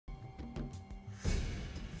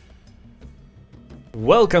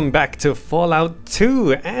Welcome back to Fallout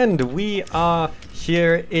 2, and we are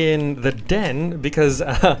here in the den because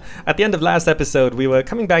at the end of last episode we were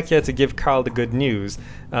coming back here to give Carl the good news,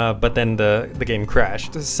 but then the game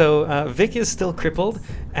crashed. So Vic is still crippled,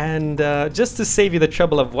 and just to save you the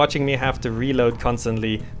trouble of watching me have to reload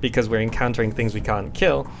constantly because we're encountering things we can't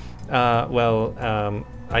kill,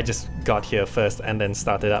 I just got here first and then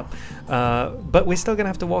started up. But we're still gonna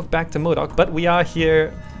have to walk back to MODOK, but we are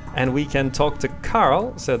here and we can talk to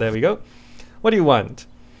Carl, so there we go. What do you want?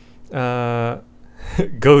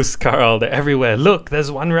 Ghosts, Carl, they're everywhere. Look,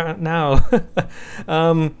 there's one right now.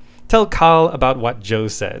 Tell Carl about what Joe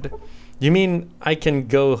said. You mean I can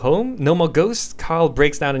go home? No more ghosts? Carl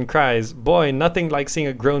breaks down and cries. Boy, nothing like seeing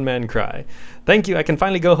a grown man cry. Thank you, I can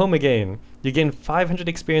finally go home again. You gain 500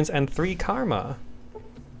 experience and 3 karma.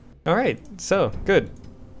 Alright, so, good.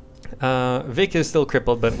 Vic is still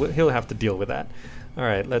crippled, but he'll have to deal with that.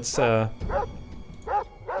 Alright, let's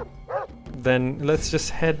then let's just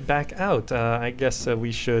head back out. I guess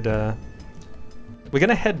we should we're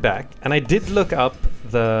gonna head back, and I did look up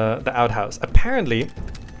the outhouse. Apparently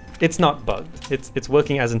it's not bugged. It's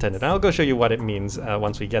working as intended. I'll go show you what it means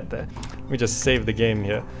once we get there. Let me just save the game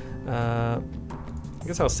here. I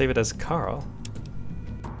guess I'll save it as Carl,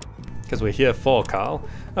 because we're here for Carl.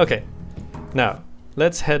 Okay, now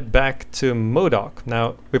let's head back to MODOK.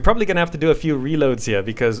 Now, we're probably gonna have to do a few reloads here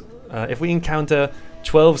because if we encounter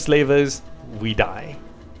 12 slavers, we die.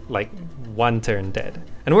 Like, one turn dead.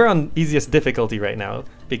 And we're on easiest difficulty right now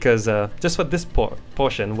because just for this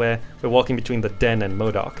portion where we're walking between the den and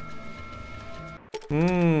MODOK.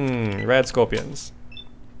 Rad scorpions.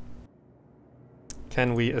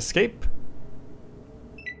 Can we escape?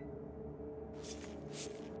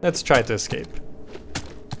 Let's try to escape.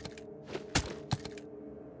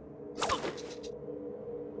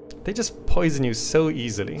 They just poison you so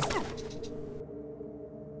easily.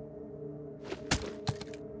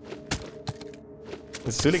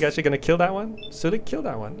 Is Sulik actually gonna kill that one? Sulik killed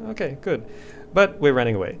that one. Okay, good. But we're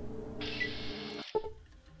running away.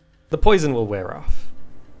 The poison will wear off.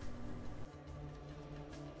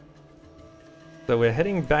 So we're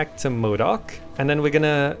heading back to MODOK, and then we're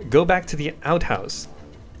gonna go back to the outhouse.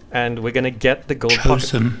 And we're gonna get the gold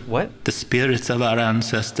Chosen. pocket. What? The spirits of our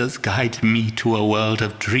ancestors guide me to a world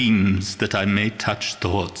of dreams that I may touch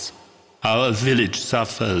thoughts. Our village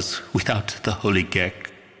suffers without the holy Gek.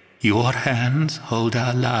 Your hands hold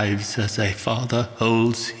our lives as a father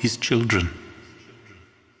holds his children.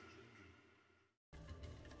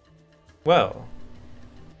 Well,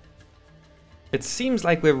 it seems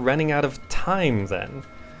like we're running out of time then.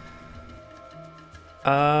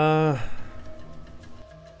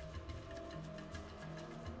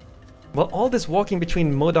 Well, all this walking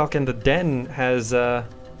between MODOK and the den has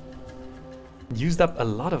used up a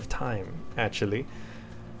lot of time, actually.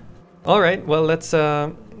 Alright, well, let's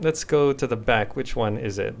go to the back. Which one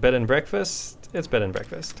is it? Bed and breakfast? It's bed and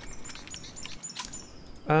breakfast.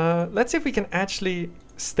 Let's see if we can actually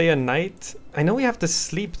stay a night. I know we have to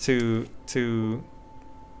sleep to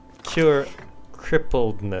cure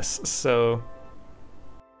crippledness, so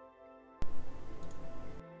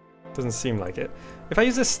doesn't seem like it. If I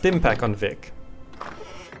use a stim pack on Vic,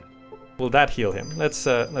 will that heal him? Let's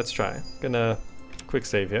try. Gonna quick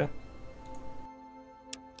save here.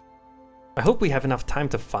 I hope we have enough time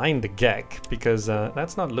to find the Gek because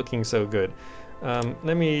that's not looking so good.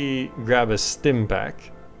 Let me grab a stim pack.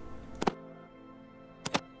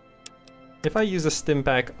 If I use a stim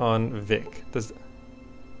pack on Vic, does...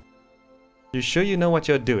 You sure you know what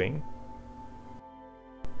you're doing?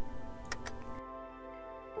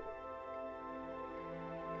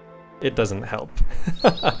 It doesn't help.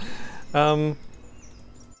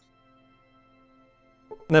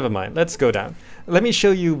 Never mind, let's go down. Let me show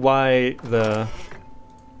you why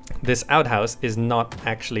this outhouse is not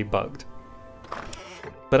actually bugged.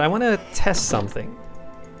 But I want to test something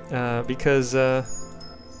because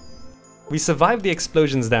we survived the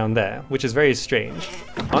explosions down there, which is very strange.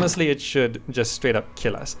 Honestly, it should just straight up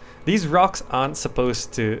kill us. These rocks aren't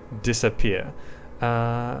supposed to disappear.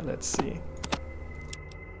 Let's see.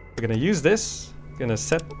 We're gonna use this, gonna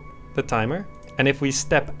set the timer, and if we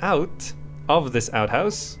step out of this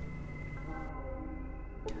outhouse,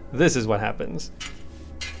 this is what happens.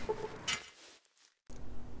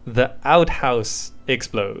 The outhouse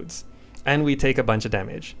explodes, and we take a bunch of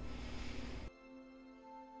damage.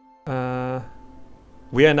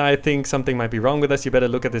 We and I think something might be wrong with us. You better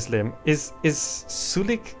look at this limb. Is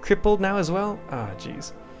Sulik crippled now as well? Ah,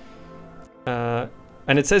 jeez.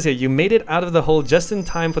 And it says here, you made it out of the hole just in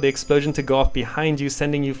time for the explosion to go off behind you,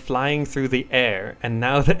 sending you flying through the air. And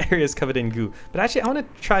now the area is covered in goo. But actually, I want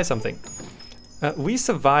to try something. We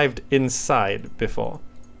survived inside before.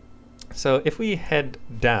 So if we head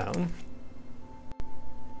down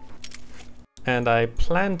and I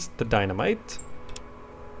plant the dynamite.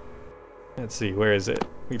 Let's see, where is it?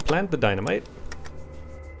 We plant the dynamite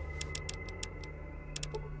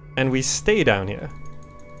and we stay down here.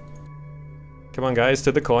 Come on guys,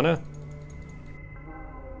 to the corner.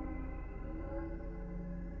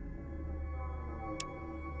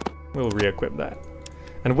 We'll re-equip that.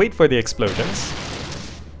 And wait for the explosions.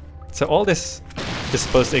 So all this is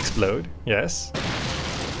supposed to explode, yes.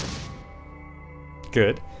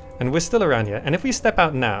 Good. And we're still around here. And if we step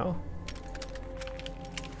out now,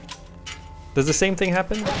 does the same thing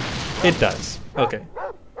happen? It does. Okay.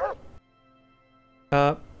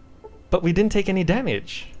 But we didn't take any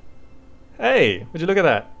damage. Hey, would you look at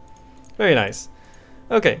that? Very nice.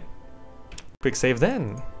 Okay. Quick save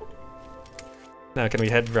then. Now can we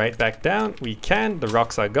head right back down? We can. The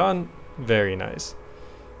rocks are gone. Very nice.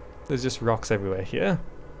 There's just rocks everywhere here.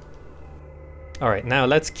 Alright, now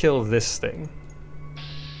let's kill this thing.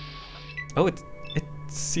 Oh, it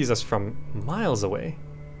sees us from miles away.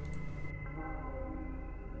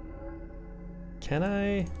 Can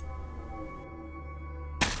I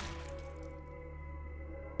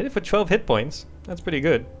hit it for 12 hit points? That's pretty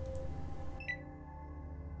good.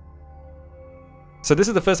 So this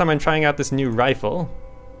is the first time I'm trying out this new rifle.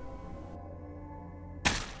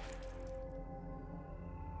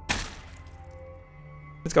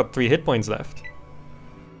 It's got 3 hit points left.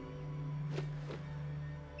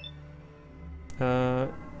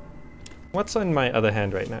 What's on my other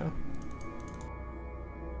hand right now?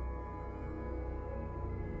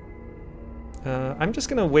 I'm just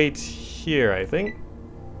gonna wait here, I think.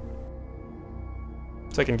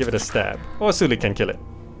 So I can give it a stab. Or Suli can kill it.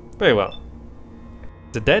 Very well.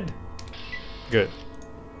 Is it dead? Good.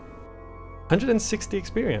 160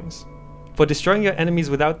 experience. For destroying your enemies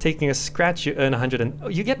without taking a scratch, you earn 100 and... Oh,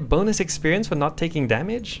 you get bonus experience for not taking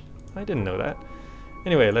damage? I didn't know that.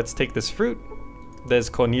 Anyway, let's take this fruit. There's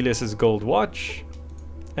Cornelius's gold watch.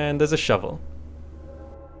 And there's a shovel.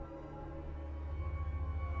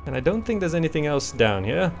 And I don't think there's anything else down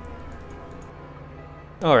here.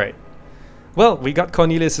 Alright. Well, we got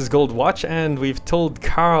Cornelius's gold watch and we've told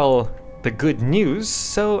Carl the good news,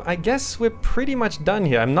 so I guess we're pretty much done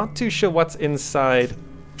here. I'm not too sure what's inside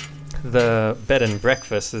the bed and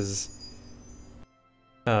breakfast's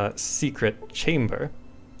secret chamber.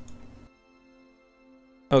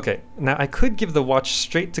 Okay, now I could give the watch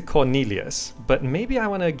straight to Cornelius, but maybe I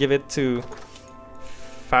want to give it to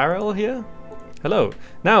Farrell here? Hello,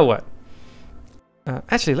 now what?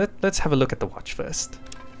 Actually, let's have a look at the watch first.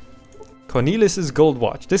 Cornelius's gold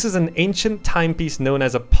watch. This is an ancient timepiece known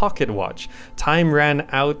as a pocket watch. Time ran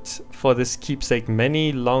out for this keepsake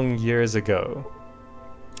many long years ago.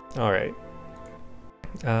 Alright.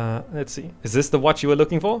 Let's see. Is this the watch you were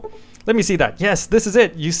looking for? Let me see that. Yes, this is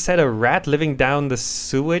it. You said a rat living down the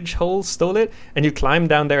sewage hole stole it, and you climbed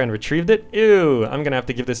down there and retrieved it? Ew, I'm gonna have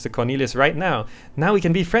to give this to Cornelius right now. Now we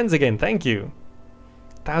can be friends again, thank you.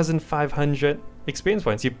 1,500 experience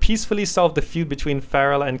points. You peacefully solved the feud between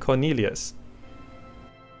Farrell and Cornelius.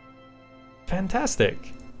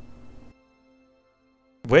 Fantastic.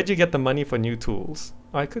 Where'd you get the money for new tools?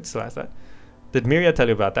 Oh, I could still ask that. Did Miria tell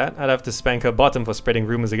you about that? I'd have to spank her bottom for spreading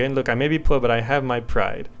rumors again. Look, I may be poor, but I have my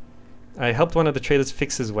pride. I helped one of the traders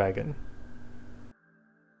fix his wagon.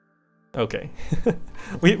 Okay.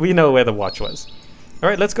 we know where the watch was.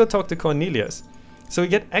 Alright, let's go talk to Cornelius. So we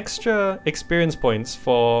get extra experience points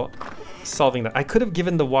for solving that. I could have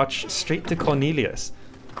given the watch straight to Cornelius.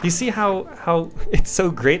 You see how it's so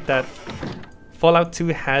great that Fallout 2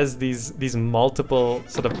 has these multiple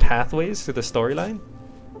sort of pathways to the storyline?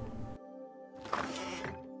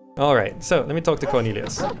 Alright, so let me talk to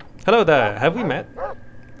Cornelius. Hello there, have we met?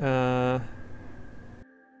 I'm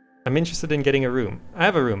interested in getting a room. I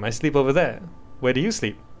have a room, I sleep over there. Where do you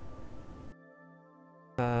sleep?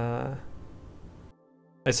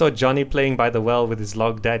 I saw Johnny playing by the well with his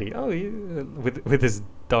log daddy. Oh, with his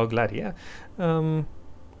dog laddie, yeah.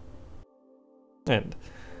 And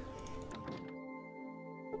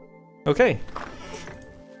okay.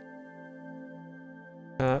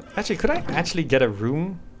 Actually, could I actually get a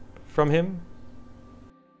room from him?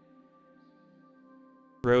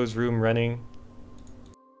 Rose room running.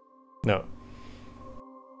 No.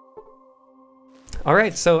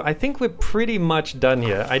 Alright, so I think we're pretty much done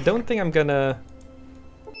here. I don't think I'm gonna...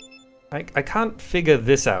 I can't figure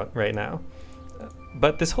this out right now.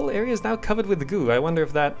 But this whole area is now covered with goo. I wonder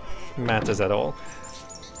if that matters at all.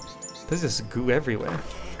 There's just goo everywhere.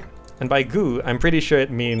 And by goo, I'm pretty sure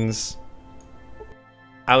it means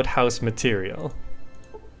outhouse material.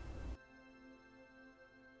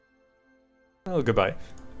 Oh, goodbye.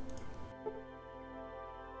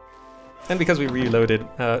 And because we reloaded,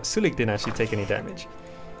 Sulik didn't actually take any damage.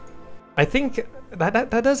 I think that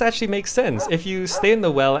does actually make sense. If you stay in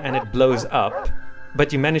the well and it blows up,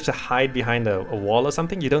 but you manage to hide behind a wall or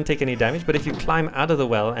something, you don't take any damage. But if you climb out of the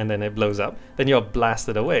well and then it blows up, then you're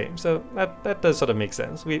blasted away. So that does sort of make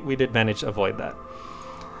sense. We did manage to avoid that.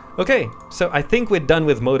 Okay, so I think we're done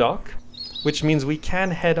with Modok, which means we can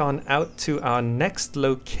head on out to our next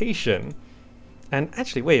location. And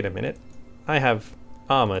actually, wait a minute. I have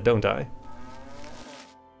armor, don't I?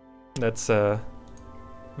 That's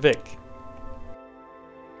Vic.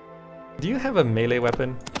 Do you have a melee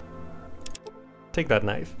weapon? Take that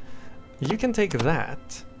knife. You can take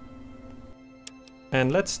that.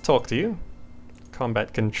 And let's talk to you.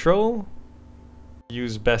 Combat control.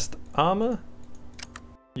 Use best armor.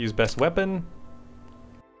 Use best weapon.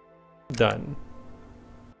 Done.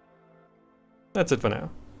 That's it for now.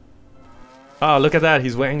 Oh, look at that.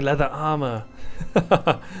 He's wearing leather armor.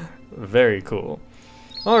 Very cool.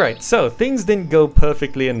 Alright, so things didn't go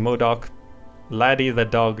perfectly in Modok. Laddie the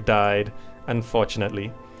dog died,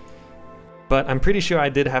 unfortunately. But I'm pretty sure I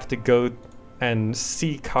did have to go and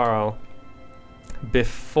see Carl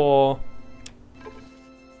before...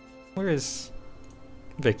 Where is...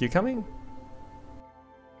 Vic, you coming?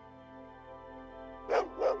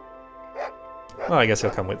 Oh, I guess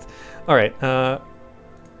he'll come with. Alright,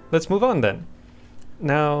 let's move on then.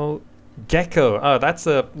 Now, Gecko. Oh, that's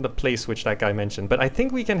the place which that guy mentioned. But I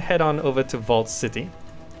think we can head on over to Vault City.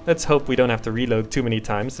 Let's hope we don't have to reload too many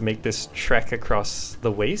times to make this trek across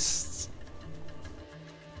the wastes.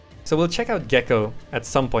 So we'll check out Gecko at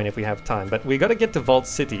some point if we have time. But we gotta get to Vault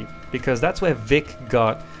City because that's where Vic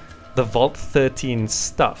got the Vault 13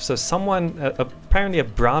 stuff. So someone, apparently a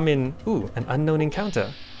Brahmin... Ooh, an unknown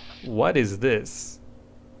encounter. What is this?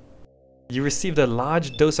 You received a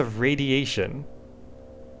large dose of radiation.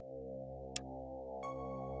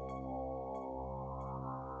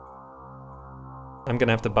 I'm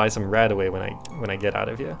gonna have to buy some Radaway when I get out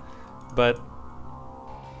of here. But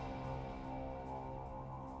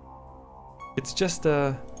it's just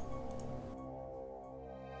it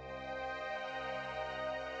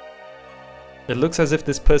looks as if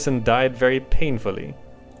this person died very painfully.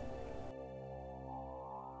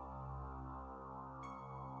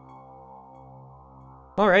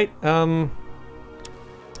 Alright, I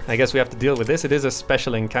guess we have to deal with this. It is a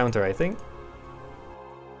special encounter, I think.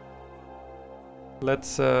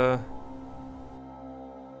 Let's, we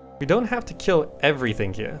don't have to kill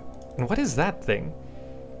everything here. And what is that thing?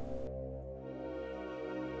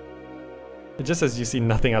 It just says you see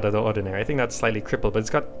nothing out of the ordinary. I think that's slightly crippled, but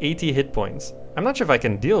it's got 80 hit points. I'm not sure if I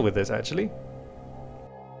can deal with this, actually.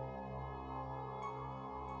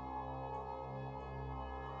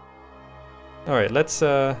 Alright, let's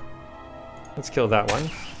kill that one.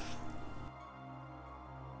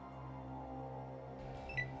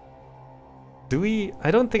 Do we...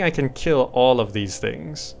 I don't think I can kill all of these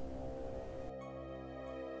things.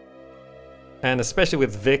 And especially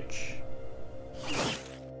with Vic...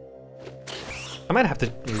 I might have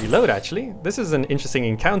to reload, actually. This is an interesting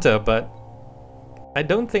encounter, but... I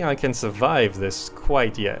don't think I can survive this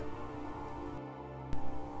quite yet.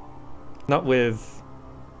 Not with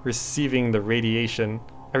receiving the radiation.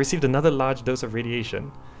 I received another large dose of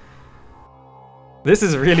radiation. This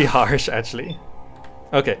is really harsh, actually.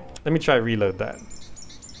 Okay, let me try reload that.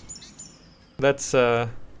 Let's try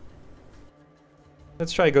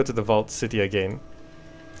go to the Vault City again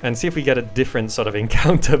and see if we get a different sort of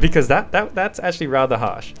encounter, because that's actually rather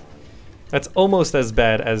harsh. That's almost as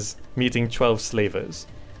bad as meeting 12 slavers.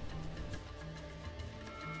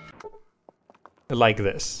 Like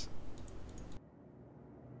this.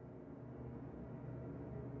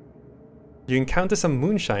 You encounter some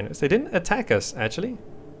moonshiners. They didn't attack us, actually.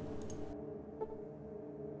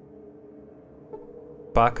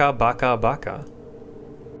 Baka, baka, baka.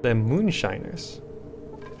 They're moonshiners.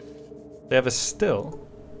 They have a still.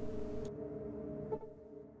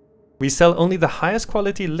 We sell only the highest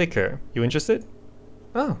quality liquor. You interested?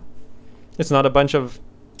 Oh. It's not a bunch of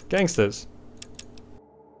gangsters.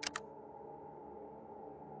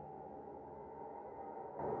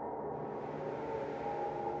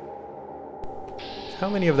 How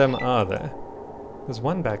many of them are there? There's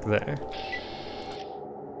one back there.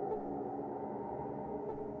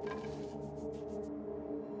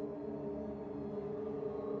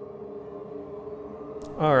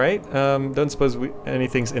 Alright, don't suppose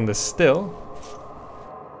anything's in the still.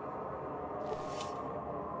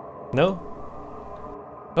 No?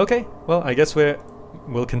 Okay, well, I guess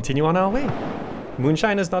we'll continue on our way.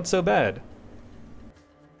 Moonshine is not so bad.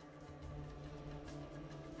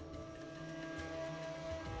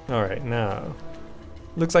 Alright, now.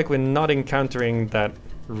 Looks like we're not encountering that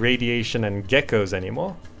radiation and geckos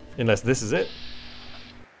anymore. Unless this is it.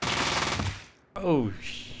 Oh,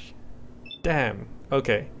 damn.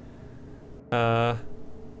 Okay.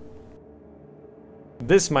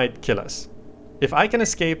 This might kill us. If I can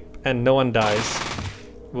escape and no one dies,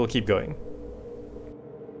 we'll keep going.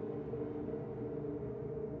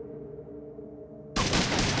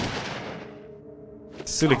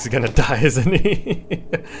 Sulik's gonna die, isn't he?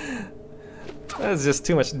 That's just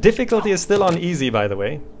too much. Difficulty is still on easy, by the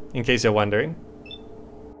way, in case you're wondering.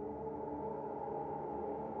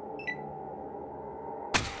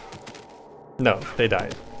 No, they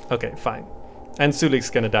died. Okay, fine. And Sulik's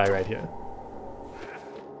gonna die right here.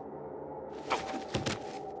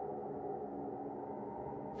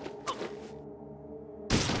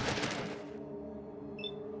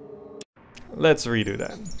 Let's redo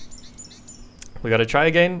that. We gotta try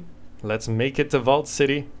again. Let's make it to Vault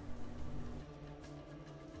City.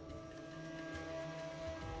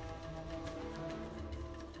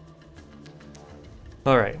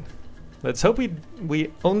 Alright. Let's hope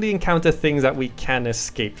we only encounter things that we can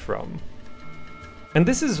escape from. And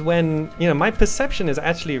this is when, you know, my perception is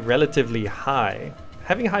actually relatively high.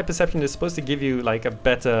 Having high perception is supposed to give you like a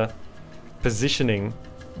better positioning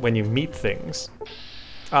when you meet things.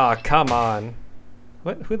 Ah, come on.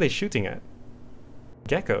 What? Who are they shooting at?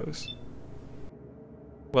 Geckos.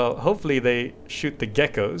 Well, hopefully they shoot the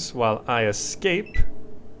geckos while I escape.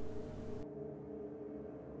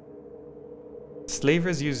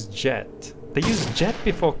 Slavers use jet. They use jet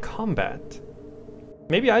before combat.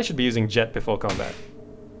 Maybe I should be using jet before combat.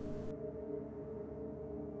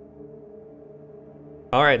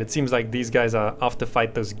 Alright, it seems like these guys are off to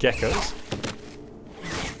fight those geckos.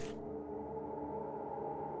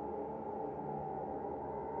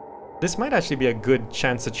 This might actually be a good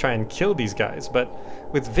chance to try and kill these guys, but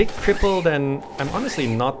with Vic crippled and I'm honestly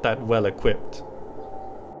not that well equipped.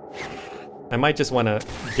 I might just want to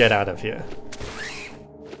get out of here.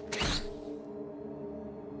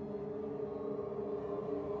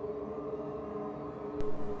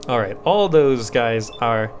 Alright, all those guys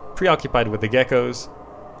are preoccupied with the geckos.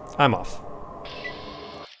 I'm off.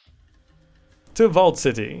 To Vault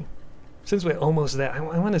City. Since we're almost there, I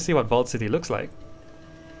want to see what Vault City looks like.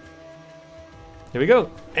 Here we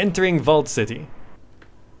go. Entering Vault City.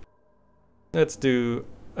 Let's do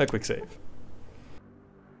a quick save.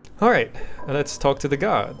 Alright, let's talk to the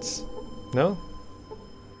guards. No?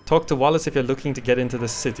 Talk to Wallace if you're looking to get into the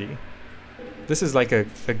city. This is like a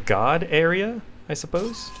guard area, I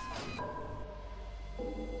suppose?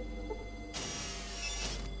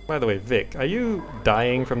 By the way, Vic, are you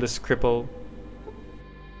dying from this crippled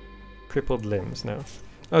limbs? No.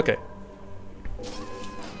 Okay.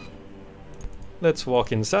 Let's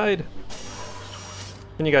walk inside.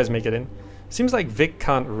 Can you guys make it in? Seems like Vic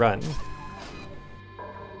can't run.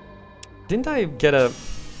 Didn't I get a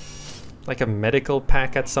medical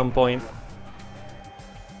pack at some point?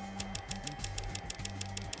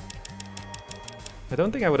 I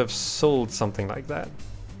don't think I would have sold something like that.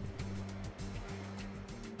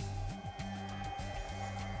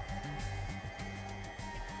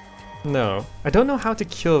 No. I don't know how to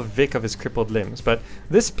cure Vic of his crippled limbs, but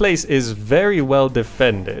this place is very well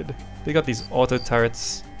defended. They got these auto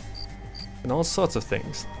turrets and all sorts of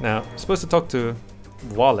things. Now, I'm supposed to talk to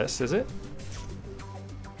Wallace, is it?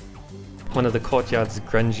 One of the courtyard's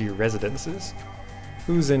grungy residences.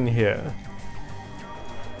 Who's in here?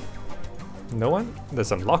 No one? There's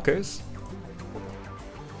some lockers.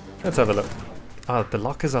 Let's have a look. Ah, the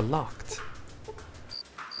lockers are locked.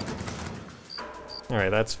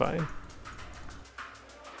 Alright, that's fine.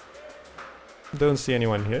 Don't see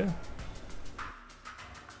anyone here.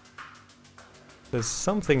 There's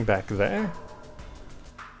something back there.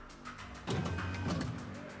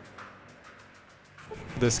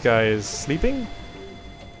 This guy is sleeping?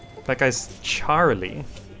 That guy's Charlie.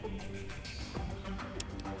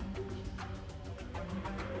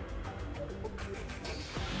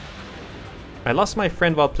 I lost my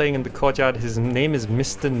friend while playing in the courtyard. His name is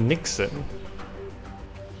Mr. Nixon.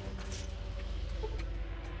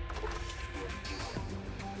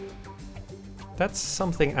 That's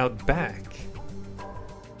something out back.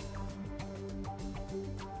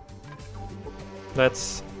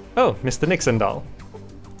 That's... oh, Mr. Nixon doll.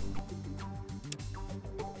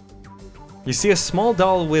 You see a small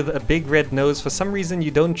doll with a big red nose. For some reason you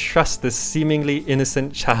don't trust this seemingly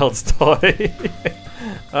innocent child's toy.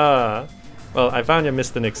 Well, I found you,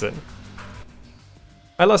 Mr. Nixon.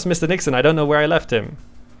 I lost Mr. Nixon. I don't know where I left him.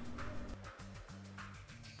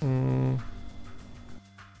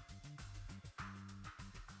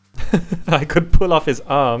 I could pull off his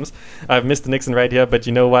arms. I have Mr. Nixon right here, but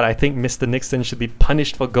you know what? I think Mr. Nixon should be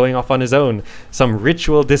punished for going off on his own. Some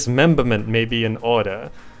ritual dismemberment may be in order.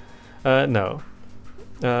 No.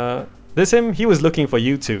 This him? He was looking for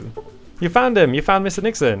you two. You found him. You found Mr.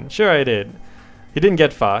 Nixon. Sure I did. He didn't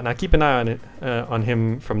get far. Now keep an eye on it, on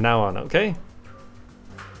him from now on, okay?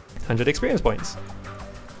 100 experience points.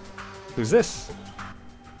 Who's this?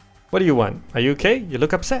 What do you want? Are you okay? You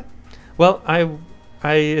look upset. Well,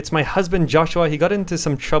 it's my husband Joshua. He got into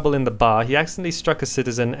some trouble in the bar. He accidentally struck a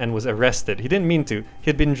citizen and was arrested. He didn't mean to. He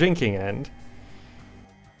had been drinking and...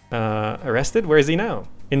 arrested? Where is he now?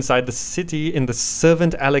 Inside the city in the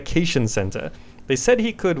servant allocation center. They said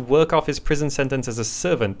he could work off his prison sentence as a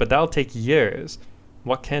servant, but that'll take years.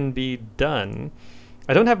 What can be done?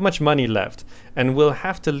 I don't have much money left, and we'll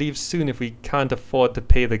have to leave soon if we can't afford to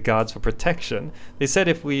pay the guards for protection. They said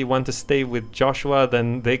if we want to stay with Joshua,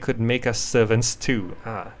 then they could make us servants too.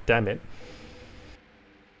 Ah, damn it.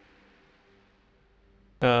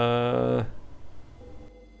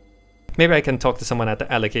 Maybe I can talk to someone at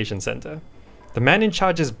the allocation center. The man in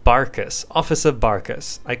charge is Barkus, Officer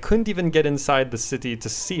Barkus. I couldn't even get inside the city to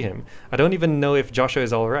see him. I don't even know if Joshua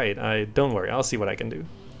is alright. Don't worry, I'll see what I can do.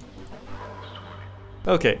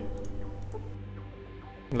 Okay.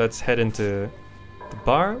 Let's head into the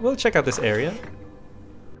bar. We'll check out this area.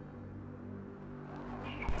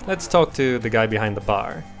 Let's talk to the guy behind the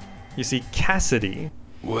bar. You see Cassidy.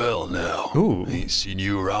 Well now, Ooh. ain't seen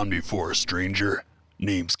you around before, stranger.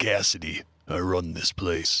 Name's Cassidy. I run this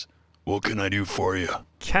place. What can I do for you?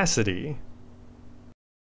 Cassidy.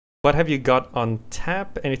 What have you got on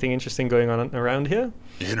tap? Anything interesting going on around here?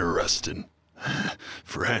 Interesting.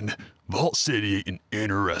 Friend, Vault City ain't an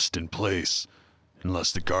interesting place.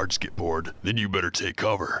 Unless the guards get bored, then you better take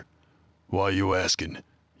cover. Why you asking?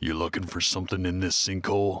 You looking for something in this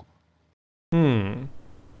sinkhole?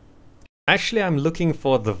 Actually, I'm looking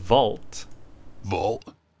for the vault.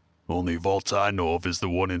 Vault? Only vault I know of is the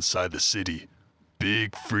one inside the city.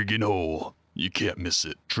 Big friggin' hole. You can't miss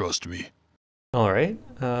it, trust me. Alright,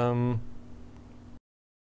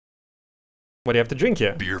 what do you have to drink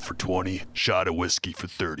here? Beer for 20, shot of whiskey for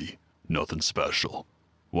 30. Nothing special.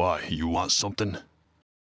 Why, you want something?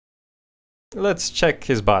 Let's check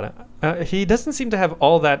his bottom. He doesn't seem to have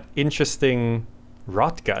all that interesting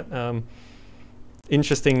rot gut.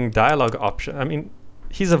 Interesting dialogue option. I mean,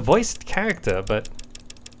 he's a voiced character, but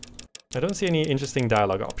I don't see any interesting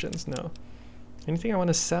dialogue options, no. Anything I want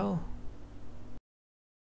to sell?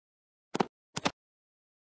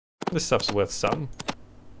 This stuff's worth some.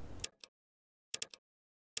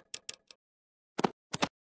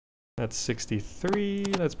 That's 63.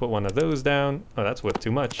 Let's put one of those down. Oh, that's worth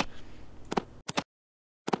too much.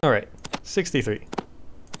 Alright, 63.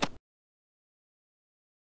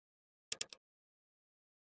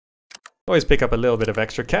 Always pick up a little bit of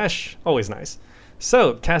extra cash. Always nice.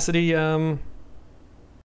 So, Cassidy,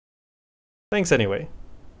 thanks anyway.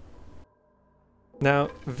 Now,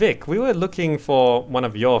 Vic, we were looking for one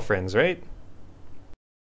of your friends, right?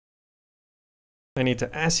 I need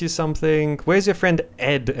to ask you something. Where's your friend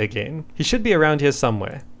Ed again? He should be around here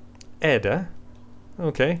somewhere. Ed, huh?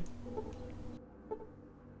 Okay.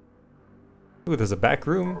 Ooh, there's a back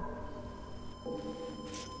room.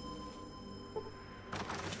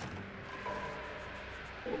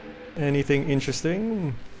 Anything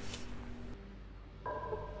interesting?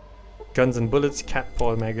 Guns and Bullets, Cat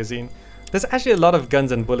Paw magazine. There's actually a lot of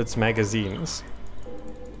Guns and Bullets magazines.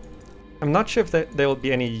 I'm not sure if there will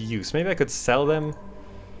be any use. Maybe I could sell them.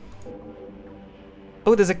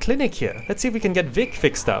 Oh, there's a clinic here. Let's see if we can get Vic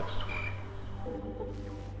fixed up.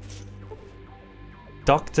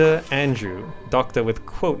 Dr. Andrew. Doctor with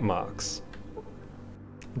quote marks.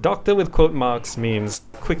 Doctor with quote marks means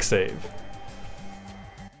quick save.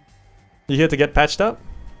 You here to get patched up?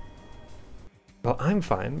 Well, I'm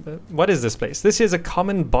fine, but what is this place? This is a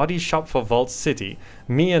common body shop for Vault City.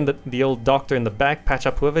 Me and the old doctor in the back patch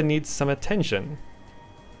up whoever needs some attention.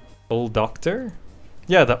 Old doctor?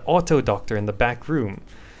 Yeah, the auto doctor in the back room.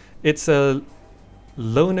 It's a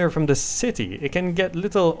loner from the city. It can get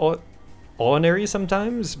little ornery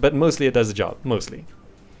sometimes, but mostly it does the job. Mostly.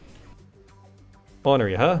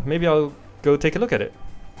 Ornery, huh? Maybe I'll go take a look at it.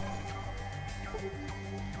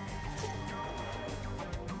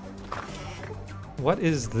 What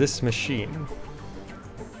is this machine?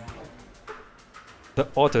 The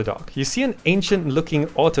autodock. You see an ancient looking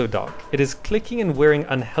autodock. It is clicking and whirring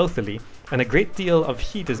unhealthily, and a great deal of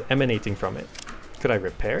heat is emanating from it. Could I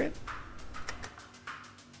repair it?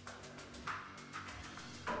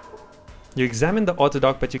 You examine the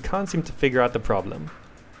autodock, but you can't seem to figure out the problem.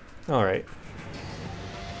 Alright.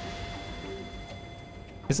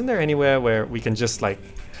 Isn't there anywhere where we can just, like,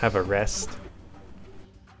 have a rest?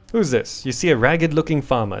 Who's this? You see a ragged-looking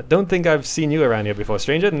farmer. Don't think I've seen you around here before,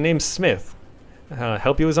 stranger. The name's Smith.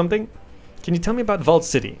 Help you with something? Can you tell me about Vault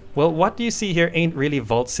City? Well, what you see here ain't really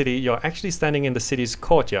Vault City. You're actually standing in the city's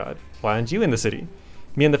courtyard. Why aren't you in the city?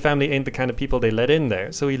 Me and the family ain't the kind of people they let in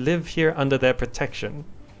there, so we live here under their protection.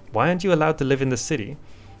 Why aren't you allowed to live in the city?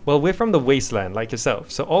 Well, we're from the wasteland, like yourself,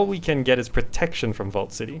 so all we can get is protection from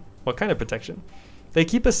Vault City. What kind of protection? They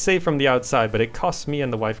keep us safe from the outside, but it costs me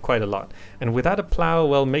and the wife quite a lot. And without a plow,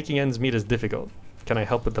 well, making ends meet is difficult. Can I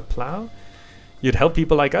help with the plow? You'd help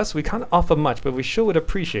people like us? We can't offer much, but we sure would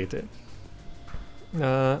appreciate it.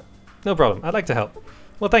 No problem. I'd like to help.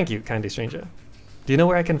 Well, thank you, kindly stranger. Do you know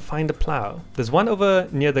where I can find a plow? There's one over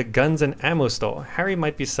near the guns and ammo store. Harry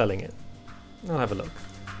might be selling it. I'll have a look.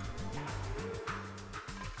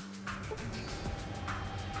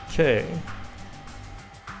 Okay.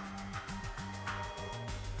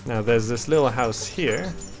 Now there's this little house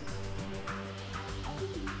here.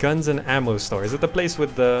 Guns and ammo store. Is it the place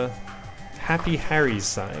with the Happy Harry's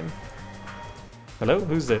sign? Hello?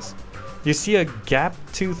 Who's this? You see a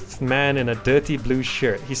gap-toothed man in a dirty blue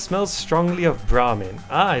shirt. He smells strongly of Brahmin.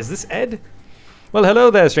 Ah, is this Ed? Well,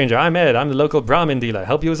 hello there, stranger. I'm Ed. I'm the local Brahmin dealer.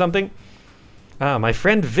 Help you with something? Ah, my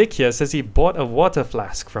friend Vic here says he bought a water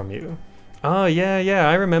flask from you. Oh, yeah,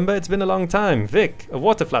 I remember. It's been a long time. Vic, a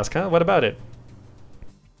water flask, huh? What about it?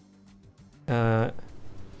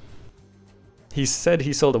 He said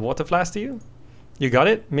he sold a water flask to you? You got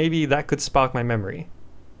it? Maybe that could spark my memory.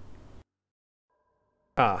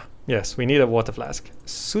 Ah, yes, we need a water flask.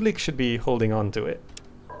 Sulik should be holding on to it.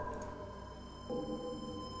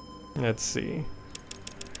 Let's see.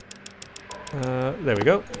 There we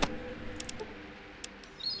go.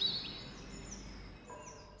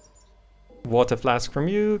 Water flask from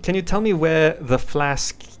you. Can you tell me where the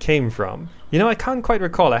flask came from? You know, I can't quite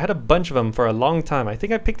recall. I had a bunch of them for a long time. I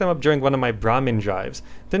think I picked them up during one of my Brahmin drives.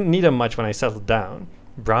 Didn't need them much when I settled down.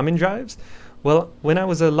 Brahmin drives? Well, when I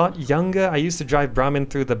was a lot younger, I used to drive Brahmin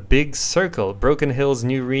through the big circle. Broken Hills,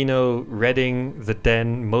 New Reno, Reading, The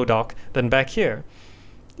Den, Modoc, then back here.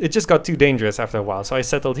 It just got too dangerous after a while, so I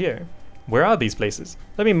settled here. Where are these places?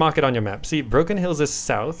 Let me mark it on your map. See, Broken Hills is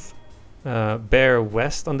south. Bear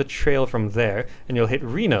west on the trail from there, and you'll hit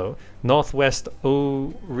Reno. Northwest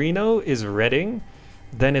Reno is Reading.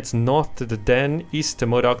 Then it's north to the Den, east to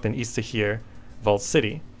Modoc, then east to here, Vault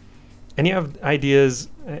City. Any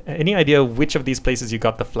idea which of these places you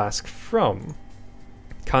got the flask from?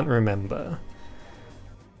 Can't remember.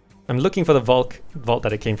 I'm looking for the vault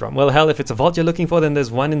that it came from. Well, hell, if it's a vault you're looking for, then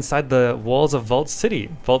there's one inside the walls of Vault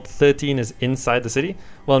City. Vault 13 is inside the city.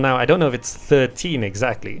 Well, now, I don't know if it's 13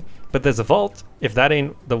 exactly, but there's a vault. If that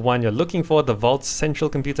ain't the one you're looking for, the vault's central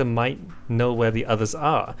computer might know where the others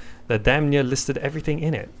are. They're damn near listed everything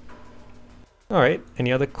in it. Alright,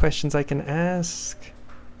 any other questions I can ask?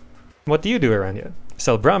 What do you do around here?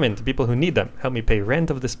 Sell Brahmin to people who need them. Help me pay rent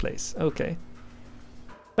of this place. Okay.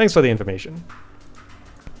 Thanks for the information.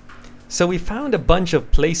 So we found a bunch of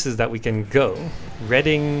places that we can go.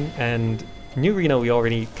 Reading and New Reno, we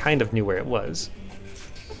already kind of knew where it was.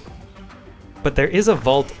 But there is a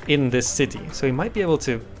vault in this city, so we might be able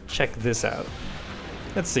to check this out.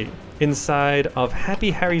 Let's see. Inside of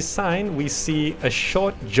Happy Harry's sign, we see a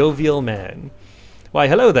short, jovial man. Why,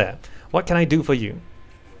 hello there. What can I do for you?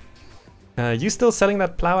 You still selling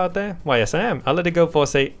that plow out there? Why, yes I am. I'll let it go for,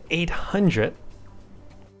 say, 800.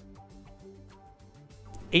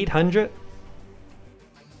 800?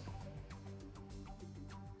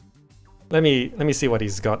 Let me see what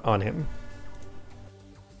he's got on him.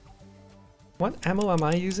 What ammo am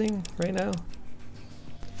I using right now?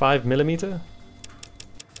 5mm?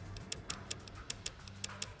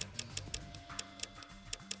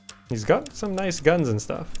 He's got some nice guns and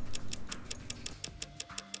stuff.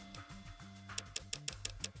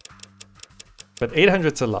 But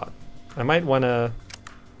 800's a lot. I might want to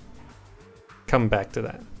come back to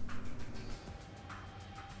that.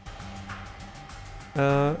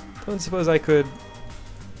 Don't suppose I could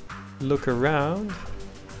look around.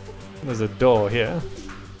 There's a door here.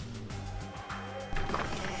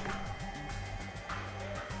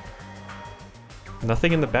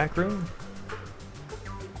 Nothing in the back room?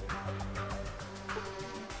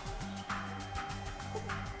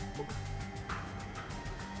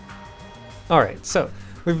 Alright, so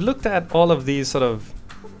we've looked at all of these sort of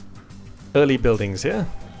early buildings here.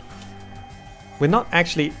 We're not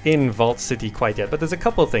actually in Vault City quite yet, but there's a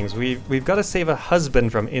couple things. We've got to save a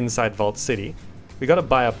husband from inside Vault City. We got to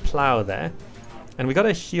buy a plow there, and we got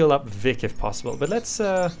to heal up Vic if possible. But let's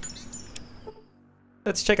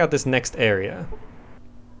check out this next area.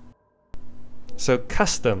 So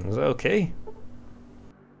customs, okay.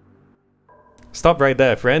 Stop right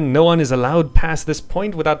there, friend. No one is allowed past this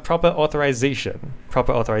point without proper authorization.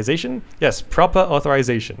 Proper authorization? Yes, proper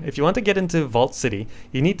authorization. If you want to get into Vault City,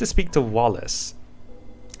 you need to speak to Wallace,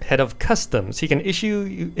 head of customs. He can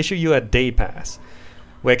issue you a day pass.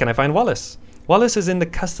 Where can I find Wallace? Wallace is in the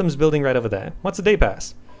customs building right over there. What's a day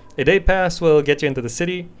pass? A day pass will get you into the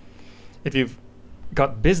city if you've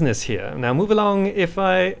got business here. Now move along. If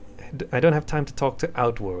I don't have time to talk to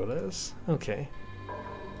Outworlders. Okay.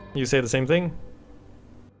 You say the same thing?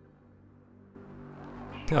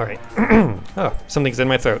 Alright. Oh, something's in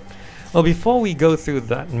my throat. Well, before we go through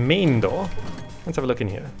that main door, let's have a look in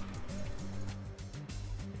here.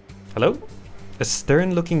 Hello? A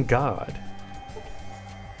stern-looking guard.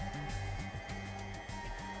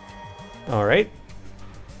 Alright.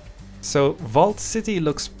 So, Vault City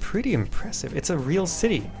looks pretty impressive. It's a real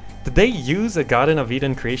city. Did they use a Garden of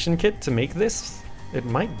Eden creation kit to make this? It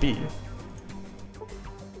might be.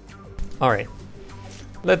 Alright,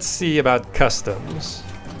 let's see about customs.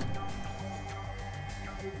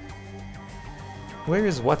 Where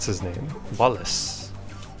is what's his name? Wallace.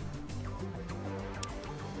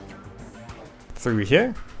 Through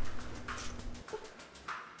here?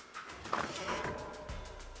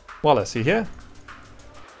 Wallace, you here?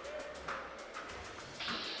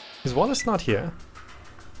 Is Wallace not here?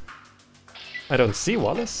 I don't see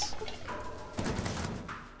Wallace.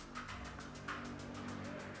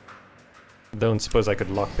 Don't suppose I could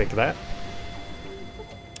lockpick that.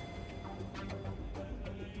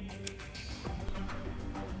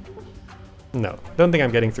 No, don't think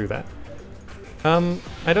I'm getting through that.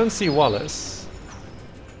 I don't see Wallace.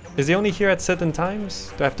 Is he only here at certain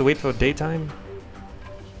times? Do I have to wait for daytime?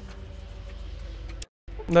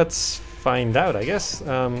 Let's find out, I guess.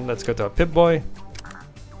 Let's go to our Pip-Boy.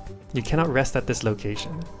 You cannot rest at this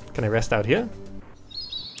location. Can I rest out here?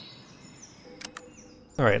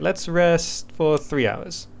 Alright, let's rest for 3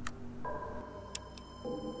 hours.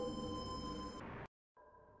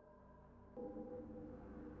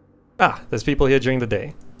 Ah, there's people here during the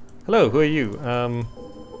day. Hello, who are you?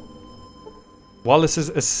 Wallace's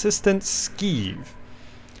assistant, Skeeve.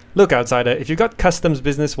 Look, outsider, if you got customs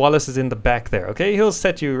business, Wallace is in the back there, okay? He'll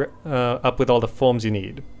set you up with all the forms you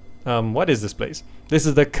need. What is this place? This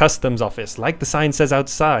is the customs office, like the sign says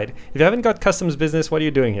outside. If you haven't got customs business, what are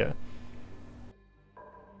you doing here?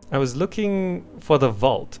 I was looking for the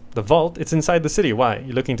vault. The vault? It's inside the city. Why?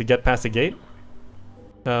 You looking to get past the gate?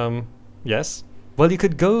 Yes. Well, you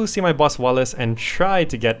could go see my boss Wallace and try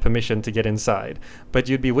to get permission to get inside, but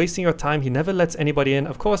you'd be wasting your time. He never lets anybody in.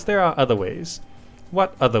 Of course, there are other ways.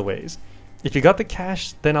 What other ways? If you got the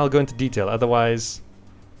cash, then I'll go into detail. Otherwise...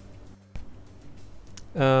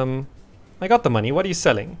 I got the money. What are you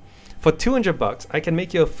selling? For 200 bucks, I can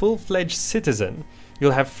make you a full-fledged citizen.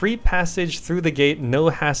 You'll have free passage through the gate, no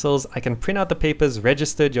hassles. I can print out the papers,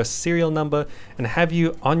 registered your serial number, and have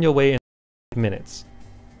you on your way in minutes.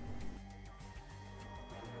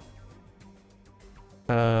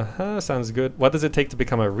 Sounds good. What does it take to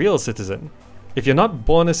become a real citizen? If you're not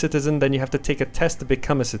born a citizen, then you have to take a test to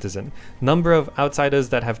become a citizen. Number of outsiders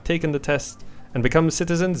that have taken the test and become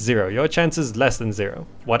citizens, 0. Your chances less than 0.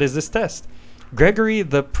 What is this test? Gregory,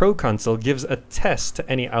 the proconsul, gives a test to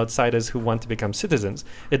any outsiders who want to become citizens.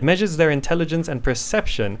 It measures their intelligence and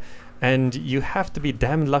perception, and you have to be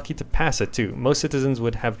damn lucky to pass it too. Most citizens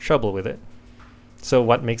would have trouble with it. So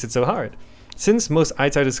what makes it so hard? Since most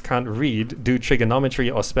outsiders can't read, do trigonometry,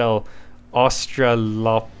 or spell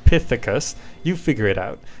Australopithecus, you figure it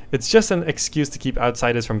out. It's just an excuse to keep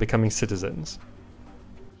outsiders from becoming citizens.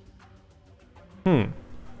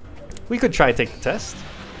 We could try take the test.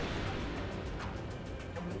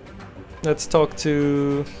 Let's talk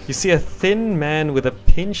to... You see a thin man with a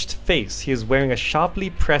pinched face. He is wearing a sharply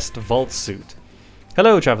pressed vault suit.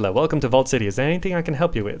 Hello, traveler. Welcome to Vault City. Is there anything I can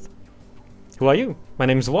help you with? Who are you? My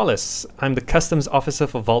name's Wallace. I'm the customs officer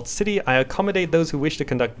for Vault City. I accommodate those who wish to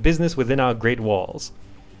conduct business within our great walls.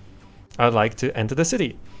 I'd like to enter the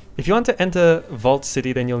city. If you want to enter Vault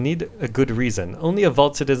City, then you'll need a good reason. Only a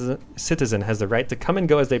Vault citizen has the right to come and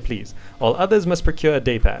go as they please. All others must procure a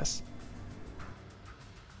day pass.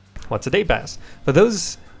 What's a day pass? For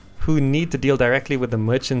those who need to deal directly with the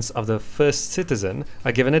merchants of the first citizen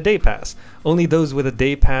are given a day pass. Only those with a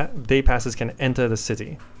day passes can enter the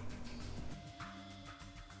city.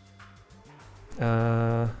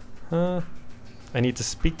 I need to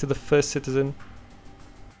speak to the first citizen.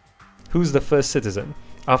 Who's the first citizen?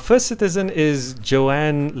 Our first citizen is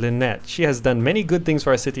Joanne Lynette. She has done many good things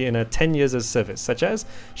for our city in her 10 years of service, such as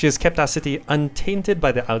she has kept our city untainted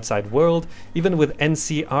by the outside world, even with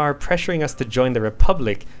NCR pressuring us to join the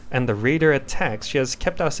Republic and the raider attacks. She has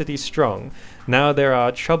kept our city strong. Now there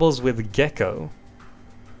are troubles with Gecko.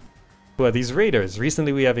 Who are these raiders?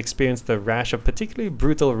 Recently we have experienced a rash of particularly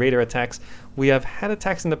brutal raider attacks. We have had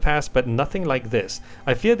attacks in the past, but nothing like this.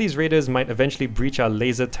 I fear these raiders might eventually breach our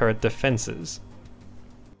laser turret defenses.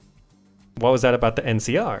 What was that about the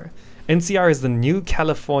NCR? NCR is the New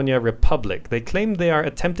California Republic. They claim they are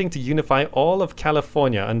attempting to unify all of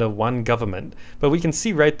California under one government, but we can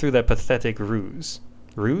see right through their pathetic ruse.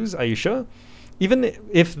 Ruse? Are you sure? Even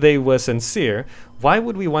if they were sincere, why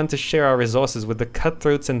would we want to share our resources with the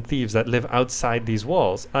cutthroats and thieves that live outside these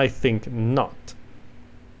walls? I think not.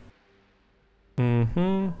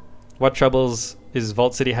 What troubles is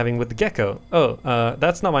Vault City having with the Gecko? Oh,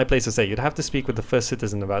 that's not my place to say. You'd have to speak with the first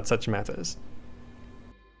citizen about such matters.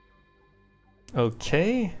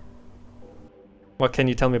 Okay. What can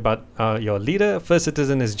you tell me about your leader? First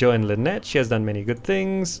citizen is Joanne Lynette. She has done many good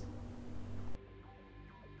things.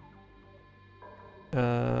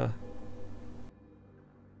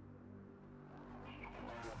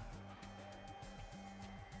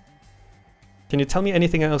 Can you tell me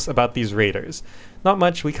anything else about these raiders? Not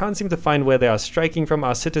much. We can't seem to find where they are striking from.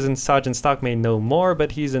 Our citizen Sergeant Stark may know more, but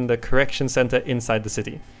he's in the correction center inside the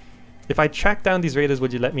city. If I track down these raiders,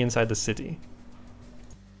 would you let me inside the city?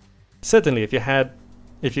 Certainly. If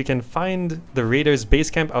you can find the raiders' base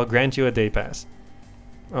camp, I'll grant you a day pass.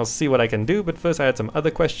 I'll see what I can do, but first I had some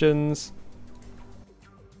other questions.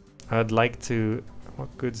 I'd like to...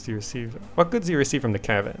 What goods do you receive? What goods do you receive from the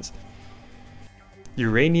caravans?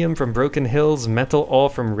 Uranium from Broken Hills, metal ore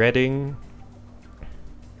from Redding.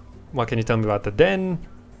 What can you tell me about the den?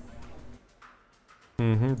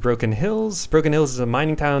 Broken Hills. Broken Hills is a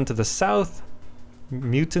mining town to the south.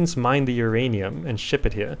 Mutants mine the uranium and ship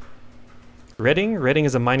it here. Redding. Redding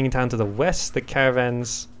is a mining town to the west. The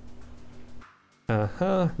caravans...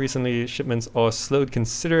 Recently shipments are slowed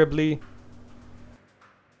considerably.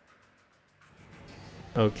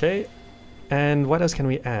 Okay. And what else can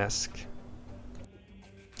we ask?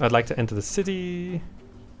 I'd like to enter the city.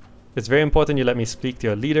 It's very important you let me speak to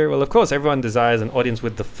your leader. Well, of course, everyone desires an audience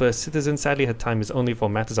with the first citizen. Sadly, her time is only for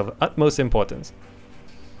matters of utmost importance.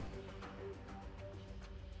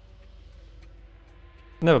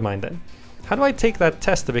 Never mind then. How do I take that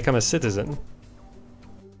test to become a citizen?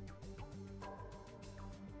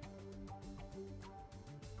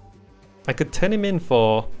 I could turn him in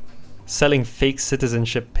for selling fake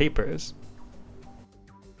citizenship papers.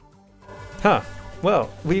 Huh.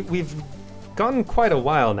 Well, we've gone quite a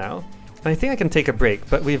while now, and I think I can take a break,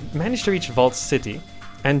 but we've managed to reach Vault City.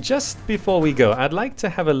 And just before we go, I'd like to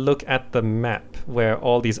have a look at the map where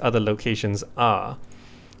all these other locations are.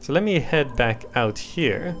 So let me head back out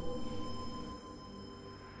here.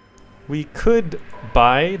 We could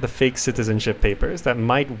buy the fake citizenship papers. That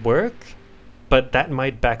might work, but that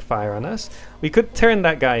might backfire on us. We could turn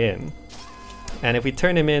that guy in, and if we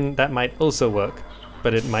turn him in, that might also work,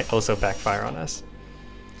 but it might also backfire on us.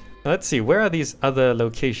 Let's see, where are these other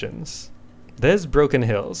locations? There's Broken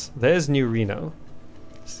Hills, there's New Reno,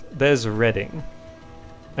 there's Redding,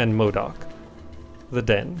 and Modoc, the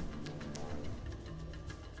Den.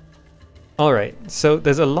 Alright, so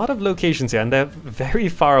there's a lot of locations here, and they're very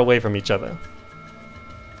far away from each other.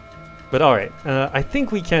 But alright, I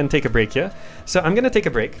think we can take a break here. So I'm gonna take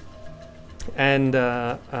a break, and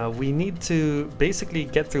we need to basically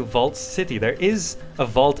get through Vault City. There is a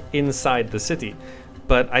vault inside the city,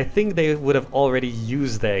 but I think they would have already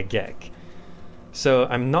used their Gek. So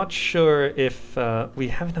I'm not sure if we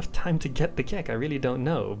have enough time to get the Gek. I really don't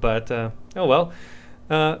know, but oh well.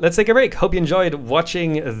 Let's take a break. Hope you enjoyed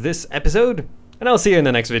watching this episode, and I'll see you in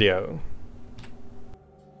the next video.